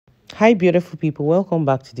Hi beautiful people, welcome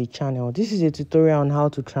back to the channel. This is a tutorial on how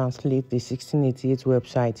to translate the 1688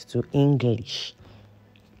 website to English.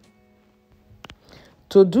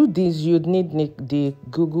 To do this, you'd need the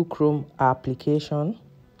Google Chrome application.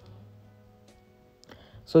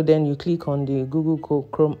 So then you click on the Google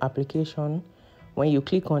Chrome application. When you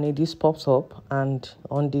click on it, this pops up, and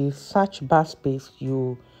on the search bar space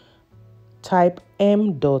you type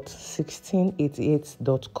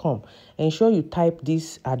m.1688.com. Ensure you type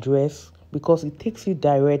this address because it takes you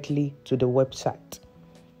directly to the website.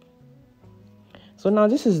 So now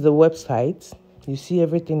this is the website. You see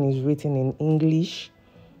everything is written in English.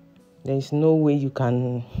 There is no way you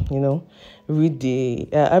can, read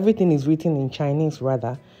the, everything is written in Chinese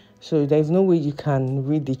rather. So there's no way you can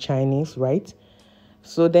read the Chinese, right?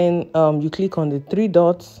 So then you click on the three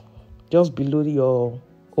dots just below your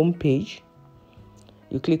home page.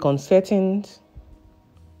 You click on settings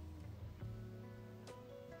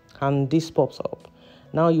and this pops up.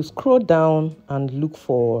 Now you scroll down and look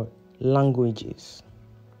for languages.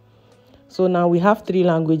 So now we have 3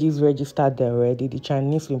 languages registered there already: the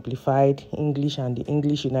Chinese Simplified, English, and the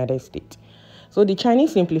English United States. So the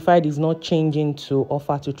Chinese Simplified is not changing to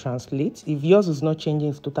offer to translate. If yours is not changing,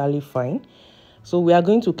 it's totally fine. So we are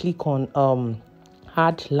going to click on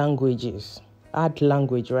add language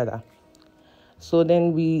rather. So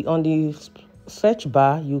then on the search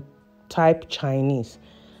bar, you type Chinese.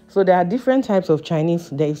 So there are different types of Chinese.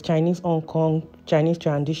 There is Chinese Hong Kong, Chinese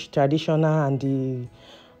traditional,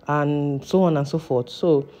 and so on and so forth.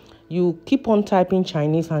 So you keep on typing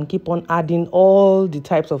Chinese and keep on adding all the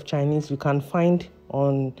types of Chinese you can find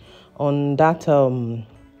on that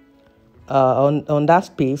on that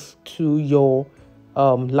space to your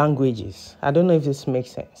languages. I don't know if this makes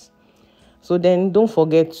sense. So then don't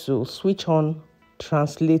forget to switch on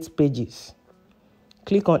translate pages.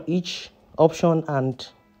 Click on each option and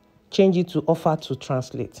change it to offer to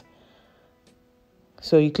translate.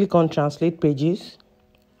 So you click on translate pages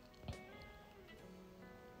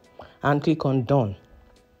and click on done.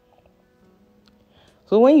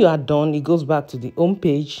 So when you are done, it goes back to the home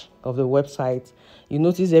page of the website. You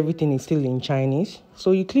notice everything is still in Chinese.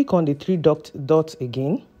 So you click on the 3 dots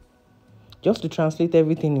again just to translate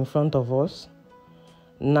everything in front of us.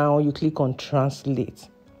 Now you click on translate.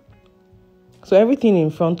 So everything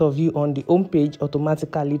in front of you on the home page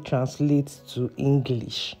automatically translates to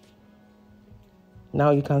English.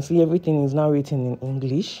 Now you can see everything is now written in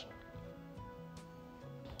English.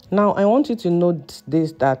 Now I want you to note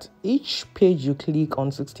this, that each page you click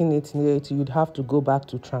on 1688, you'd have to go back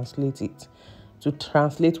to translate it, to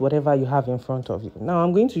translate whatever you have in front of you. Now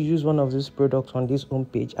I'm going to use one of these products on this home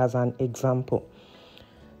page as an example.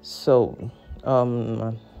 So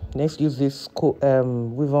let's use this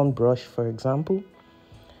weave-on brush, for example.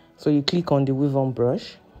 So you click on the weave-on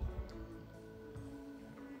brush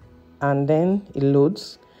and then it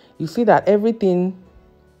loads. You see that everything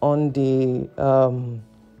on the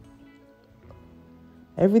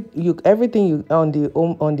everything on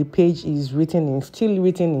the page is still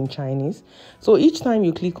written in Chinese. So each time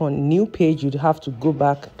you click on new page, you'd have to go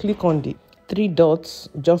back, click on the 3 dots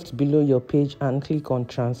just below your page and click on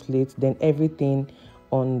translate. Then everything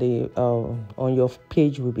on the on your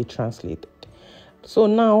page will be translated. So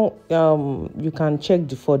now you can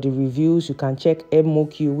check for the reviews. You can check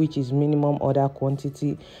MOQ, which is minimum order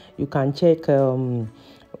quantity. You can check if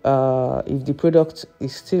the product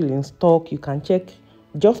is still in stock. You can check,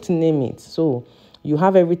 just name it. So you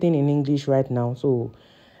have everything in English right now. So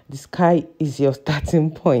the sky is your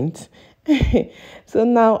starting point. So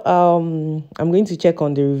now I'm going to check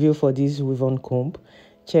on the review for this weave-on comb.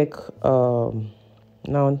 Check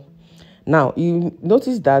now you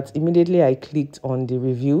notice that immediately I clicked on the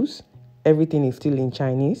reviews, everything is still in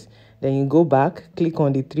Chinese. Then you go back, click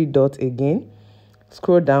on the 3 dots again,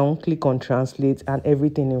 scroll down, click on translate, and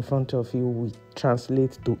everything in front of you will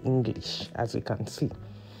translate to English, as you can see.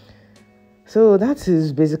 So that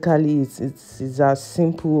is basically it. It's as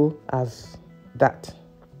simple as that.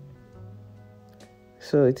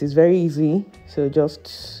 So it is very easy. So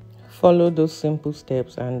just follow those simple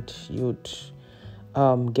steps and you'd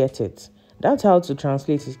get it. That's how to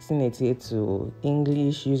translate 1688 to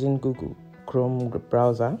English using Google Chrome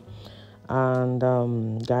browser. And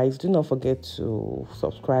guys, do not forget to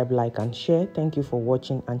subscribe, like, and share. Thank you for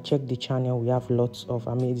watching, and check the channel. We have lots of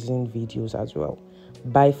amazing videos as well.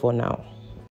 Bye for now.